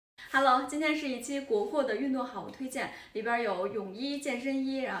Hello， 今天是一期国货的运动好物推荐，里边有泳衣、健身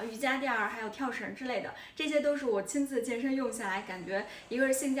衣，然后瑜伽垫儿，还有跳绳之类的，这些都是我亲自健身用下来，感觉一个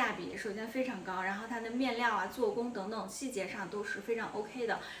是性价比首先非常高，然后它的面料啊、做工等等细节上都是非常 OK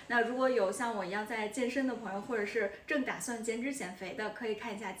的。那如果有像我一样在健身的朋友，或者是正打算减脂减肥的，可以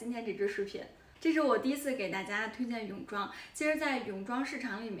看一下今天这支视频。这是我第一次给大家推荐泳装。其实，在泳装市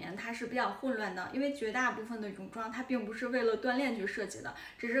场里面，它是比较混乱的，因为绝大部分的泳装它并不是为了锻炼去设计的，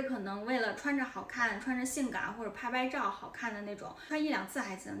只是可能为了穿着好看、穿着性感或者拍照好看的那种，穿一两次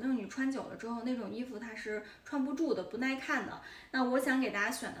还行。就是你穿久了之后，那种衣服它是穿不住的，不耐看的。那我想给大家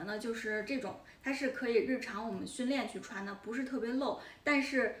选的呢，就是这种，它是可以日常我们训练去穿的，不是特别露，但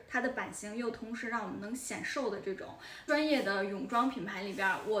是它的版型又同时让我们能显瘦的这种专业的泳装品牌里边，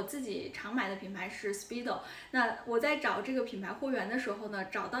我自己常买的品牌是 Speedo。那我在找这个品牌货源的时候呢，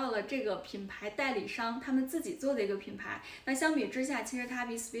找到了这个品牌代理商他们自己做的一个品牌。那相比之下，其实它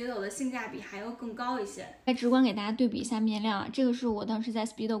比 Speedo 的性价比还要更高一些。来直观给大家对比一下面料啊，这个是我当时在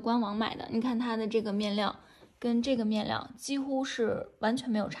Speedo 官网买的，你看它的这个面料跟这个面料几乎是完全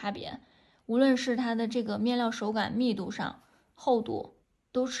没有差别，无论是它的这个面料手感、密度上、厚度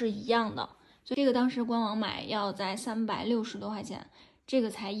都是一样的。所以这个当时官网买要在360多块钱，这个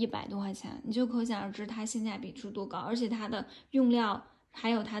才100多块钱，你就可想而知它性价比是多高，而且它的用料还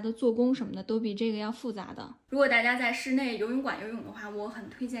有它的做工什么的都比这个要复杂的。如果大家在室内游泳馆游泳的话，我很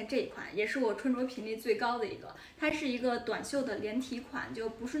推荐这一款，也是我穿着频率最高的一个。它是一个短袖的连体款，就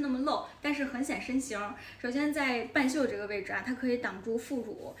不是那么露，但是很显身形。首先在半袖这个位置啊，它可以挡住副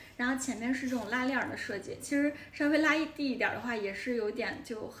乳，然后前面是这种拉链的设计，其实稍微拉低一点的话，也是有点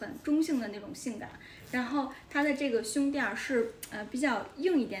就很中性的那种性感。然后它的这个胸垫是比较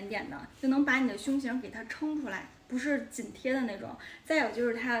硬一点点的，就能把你的胸型给它撑出来，不是紧贴的那种。再有就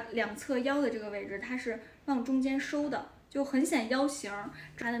是它两侧腰的这个位置，它是往中间收的，就很显腰型。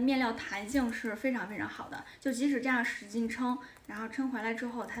它的面料弹性是非常非常好的，就即使这样使劲撑，然后撑回来之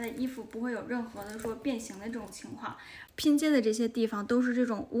后，它的衣服不会有任何的说变形的这种情况。拼接的这些地方都是这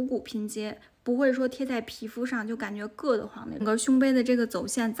种无骨拼接，不会说贴在皮肤上就感觉硌得慌。整个胸杯的这个走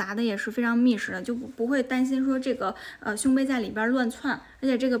线砸的也是非常密实的，就不会担心说这个胸杯在里边乱窜。而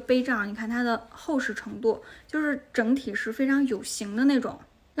且这个杯罩你看它的厚实程度，就是整体是非常有型的那种。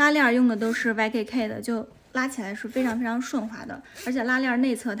拉链用的都是 YKK 的，就拉起来是非常非常顺滑的。而且拉链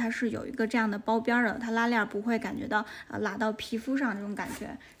内侧它是有一个这样的包边的，它拉链不会感觉到拉到皮肤上这种感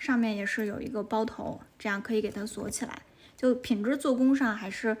觉。上面也是有一个包头，这样可以给它锁起来。就品质做工上还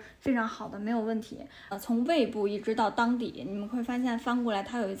是非常好的，没有问题。从胃部一直到裆底，你们会发现翻过来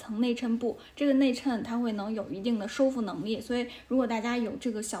它有一层内衬布，这个内衬它会能有一定的收腹能力，所以如果大家有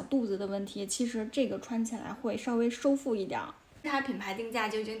这个小肚子的问题，其实这个穿起来会稍微收腹一点。它品牌定价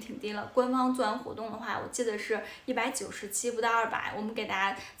就已经挺低了，官方做完活动的话，我记得是197不到200，我们给大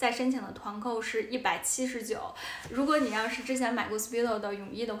家再申请的团购是179。如果你要是之前买过 Speedo 的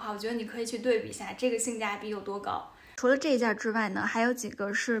泳衣的话，我觉得你可以去对比一下这个性价比有多高。除了这一件之外呢，还有几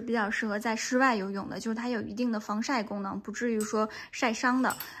个是比较适合在室外游泳的，就是它有一定的防晒功能，不至于说晒伤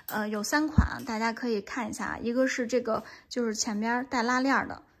的。有3款，大家可以看一下。一个是这个，就是前边带拉链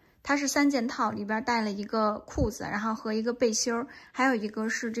的，它是3件套，里边带了一个裤子，然后和一个背心儿。还有一个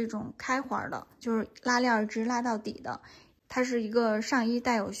是这种开环的，就是拉链直拉到底的。它是一个上衣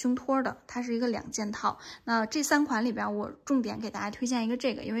带有胸托的，它是一个2件套。那这3款里边，我重点给大家推荐一个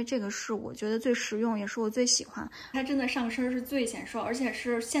这个，因为这个是我觉得最实用，也是我最喜欢。它真的上身是最显瘦，而且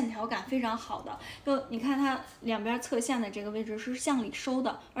是线条感非常好的。就你看它两边侧线的这个位置是向里收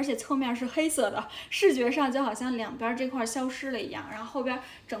的，而且侧面是黑色的，视觉上就好像两边这块消失了一样。然后后边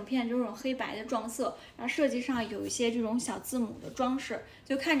整片就是这种黑白的撞色，然后设计上有一些这种小字母的装饰，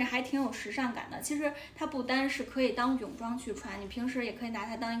就看着还挺有时尚感的。其实它不单是可以当泳装去穿，你平时也可以拿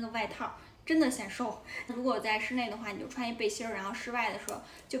它当一个外套，真的显瘦。如果在室内的话，你就穿一背心儿，然后室外的时候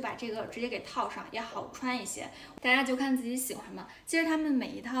就把这个直接给套上，也好穿一些。大家就看自己喜欢嘛。其实他们每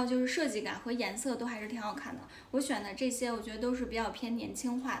一套就是设计感和颜色都还是挺好看的。我选的这些，我觉得都是比较偏年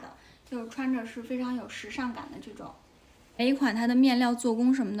轻化的，就是穿着是非常有时尚感的这种。每一款它的面料做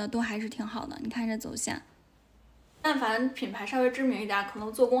工什么的都还是挺好的，你看这走线。但凡品牌稍微知名一点，可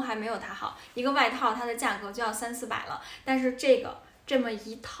能做工还没有它好。一个外套它的价格就要300-400了，但是这么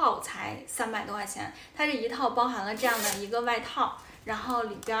一套才300多块钱。它这一套包含了这样的一个外套，然后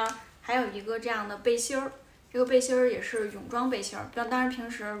里边还有一个这样的背心儿。这个背心儿也是泳装背心儿，当然平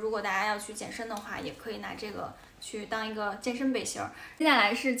时如果大家要去健身的话，也可以拿这个去当一个健身背心儿。接下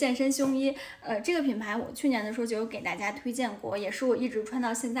来是健身胸衣，这个品牌我去年的时候就有给大家推荐过，也是我一直穿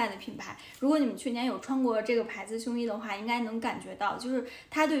到现在的品牌。如果你们去年有穿过这个牌子胸衣的话，应该能感觉到，就是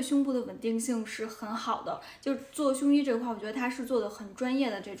它对胸部的稳定性是很好的。就做胸衣这块，我觉得它是做的很专业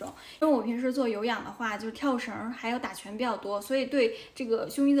的这种。因为我平时做有氧的话，就是跳绳还有打拳比较多，所以对这个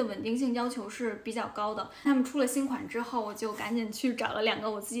胸衣的稳定性要求是比较高的。他们出了新款之后，我就赶紧去找了2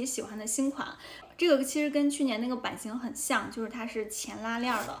个我自己喜欢的新款。这个其实跟去年那个版型很像，就是它是前拉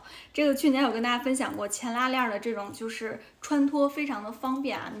链的。这个去年有跟大家分享过，前拉链的这种就是穿脱非常的方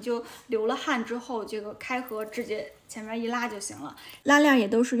便啊，你就流了汗之后，这个开合直接前面一拉就行了。拉链也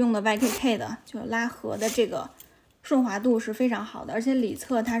都是用的 YKK 的，就拉合的这个顺滑度是非常好的，而且里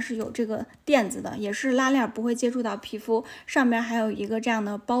侧它是有这个垫子的，也是拉链不会接触到皮肤，上面还有一个这样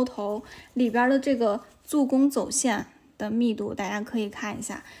的包头，里边的这个做工走线的密度大家可以看一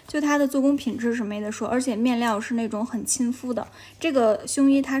下，就它的做工品质是没得说，而且面料是那种很亲肤的。这个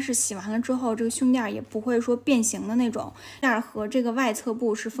胸衣它是洗完了之后，这个胸垫也不会说变形的那种，垫和这个外侧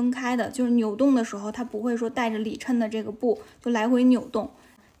布是分开的，就是扭动的时候它不会说带着里衬的这个布就来回扭动，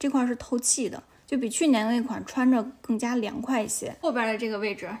这块是透气的。就比去年那款穿着更加凉快一些，后边的这个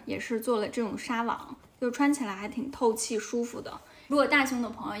位置也是做了这种纱网，就穿起来还挺透气舒服的。如果大胸的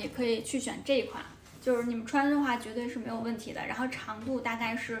朋友也可以去选这一款，就是你们穿的话绝对是没有问题的。然后长度大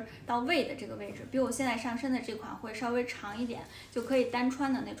概是到胃的这个位置，比我现在上身的这款会稍微长一点，就可以单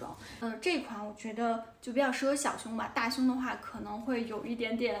穿的那种。这款我觉得就比较适合小胸吧，大胸的话可能会有一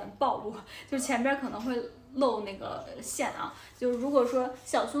点点暴露，就前边可能会露那个线啊，就如果说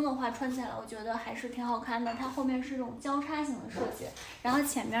小胸的话穿起来我觉得还是挺好看的。它后面是这种交叉型的设计，然后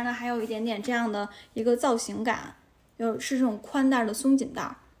前面呢还有一点点这样的一个造型感，就是这种宽带的松紧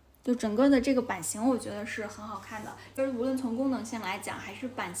带，就整个的这个版型我觉得是很好看的，就是无论从功能性来讲还是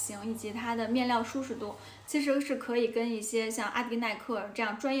版型以及它的面料舒适度，其实是可以跟一些像阿迪耐克这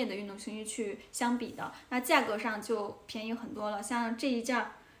样专业的运动胸衣去相比的。那价格上就便宜很多了，像这一件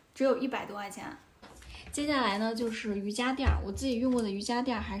只有100多块钱。接下来呢就是瑜伽垫，我自己用过的瑜伽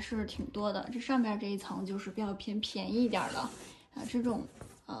垫还是挺多的。这上边这一层就是比较便宜一点的，这种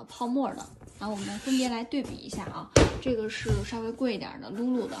泡沫的。然后我们分别来对比一下啊，这个是稍微贵一点的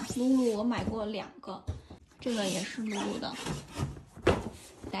露露的，露露我买过2个，这个也是露露的。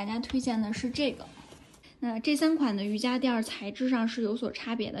给大家推荐的是这个。那这3款的瑜伽垫材质上是有所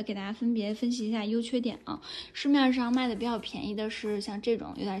差别的，给大家分别分析一下优缺点啊。市面上卖的比较便宜的是像这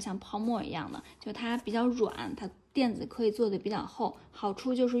种有点像泡沫一样的，就它比较软，它垫子可以做的比较厚，好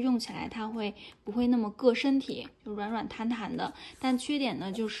处就是用起来它不会那么硌身体，就软软弹弹的。但缺点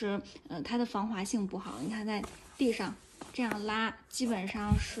呢就是它的防滑性不好，你看在地上这样拉基本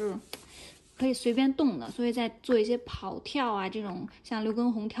上是可以随便动的，所以在做一些跑跳啊这种像刘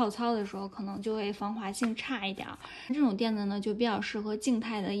畊宏跳操的时候，可能就会防滑性差一点。这种垫子呢就比较适合静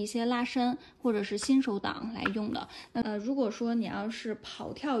态的一些拉伸或者是新手党来用的。如果说你要是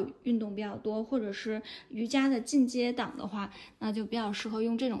跑跳运动比较多，或者是瑜伽的进阶党的话，那就比较适合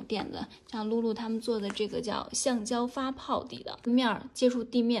用这种垫子。像露露他们做的这个叫橡胶发泡底的，面接触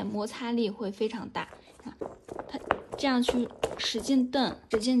地面摩擦力会非常大。它这样去使劲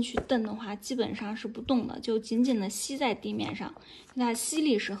去蹬的话，基本上是不动的，就紧紧的吸在地面上，它吸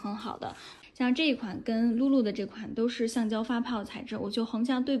力是很好的。像这一款跟露露的这款都是橡胶发泡材质，我就横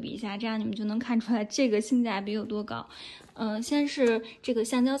向对比一下，这样你们就能看出来这个性价比有多高。先是这个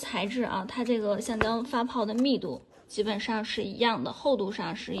橡胶材质啊，它这个橡胶发泡的密度基本上是一样的，厚度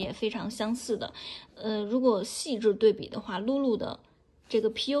上是也非常相似的。如果细致对比的话，露露的这个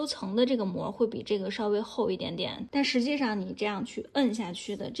皮油层的这个膜会比这个稍微厚一点点，但实际上你这样去摁下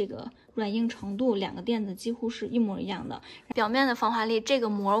去的这个软硬程度，2个垫子几乎是一模一样的。表面的防滑力，这个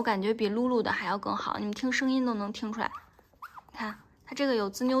膜我感觉比露露的还要更好，你们听声音都能听出来。看它这个有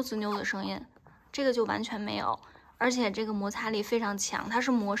滋扭滋扭的声音，这个就完全没有，而且这个摩擦力非常强，它是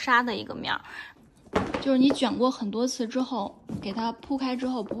磨砂的一个面，就是你卷过很多次之后，给它铺开之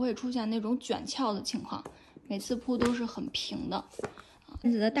后不会出现那种卷翘的情况，每次铺都是很平的。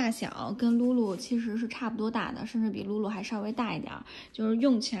垫子的大小跟露露其实是差不多大的，甚至比露露还稍微大一点，就是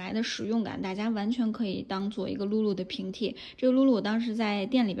用起来的使用感，大家完全可以当做一个露露的平替。这个露露我当时在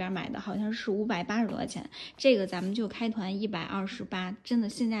店里边买的，好像是580多块钱，这个咱们就开团128，真的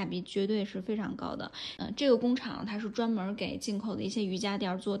性价比绝对是非常高的。这个工厂它是专门给进口的一些瑜伽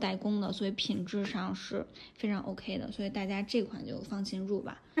垫做代工的，所以品质上是非常 OK 的，所以大家这款就放心入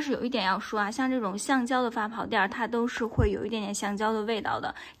吧。但是有一点要说啊，像这种橡胶的发泡垫，它都是会有一点点橡胶的味道。道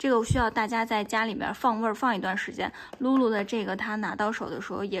的。这个需要大家在家里面放味儿放一段时间。露露的这个它拿到手的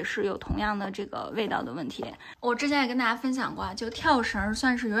时候也是有同样的这个味道的问题。我之前也跟大家分享过，就跳绳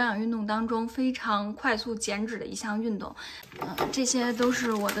算是有氧运动当中非常快速减脂的一项运动。这些都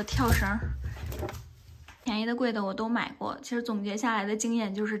是我的跳绳。便宜的贵的我都买过，其实总结下来的经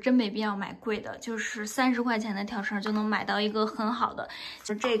验就是真没必要买贵的，就是30块钱的跳绳就能买到一个很好的，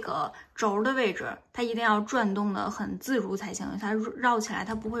就这个轴的位置，它一定要转动的很自如才行，它绕起来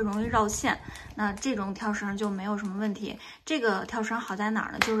它不会容易绕线。那这种跳绳就没有什么问题。这个跳绳好在哪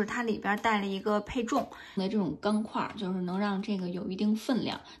儿呢？就是它里边带了一个配重的这种钢块，就是能让这个有一定分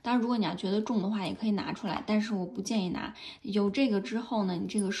量。当然，如果你要觉得重的话，也可以拿出来，但是我不建议拿。有这个之后呢，你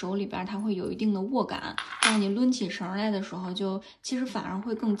这个手里边它会有一定的握感。让你抡起绳来的时候，就其实反而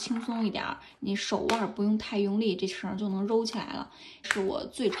会更轻松一点，你手腕不用太用力，这绳就能揉起来了。是我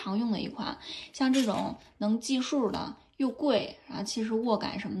最常用的一款。像这种能计数的又贵，然后其实握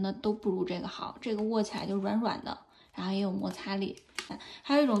感什么的都不如这个好。这个握起来就软软的，然后也有摩擦力。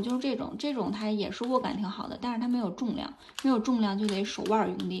还有一种就是这种它也是握感挺好的，但是它没有重量，没有重量就得手腕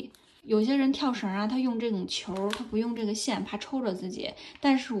用力。有些人跳绳啊，他用这种球，他不用这个线，怕抽着自己。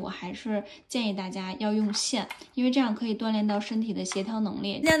但是我还是建议大家要用线，因为这样可以锻炼到身体的协调能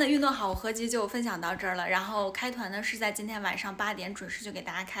力。今天的运动好合集就分享到这儿了，然后开团呢是在今天晚上8点准时就给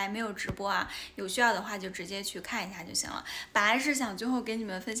大家开，没有直播啊，有需要的话就直接去看一下就行了。本来是想最后给你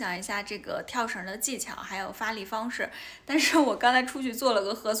们分享一下这个跳绳的技巧，还有发力方式，但是我刚才出去做了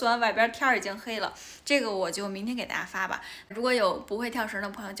个核酸，外边天已经黑了，这个我就明天给大家发吧。如果有不会跳绳的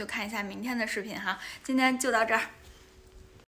朋友就看一下明天的视频哈，今天就到这儿。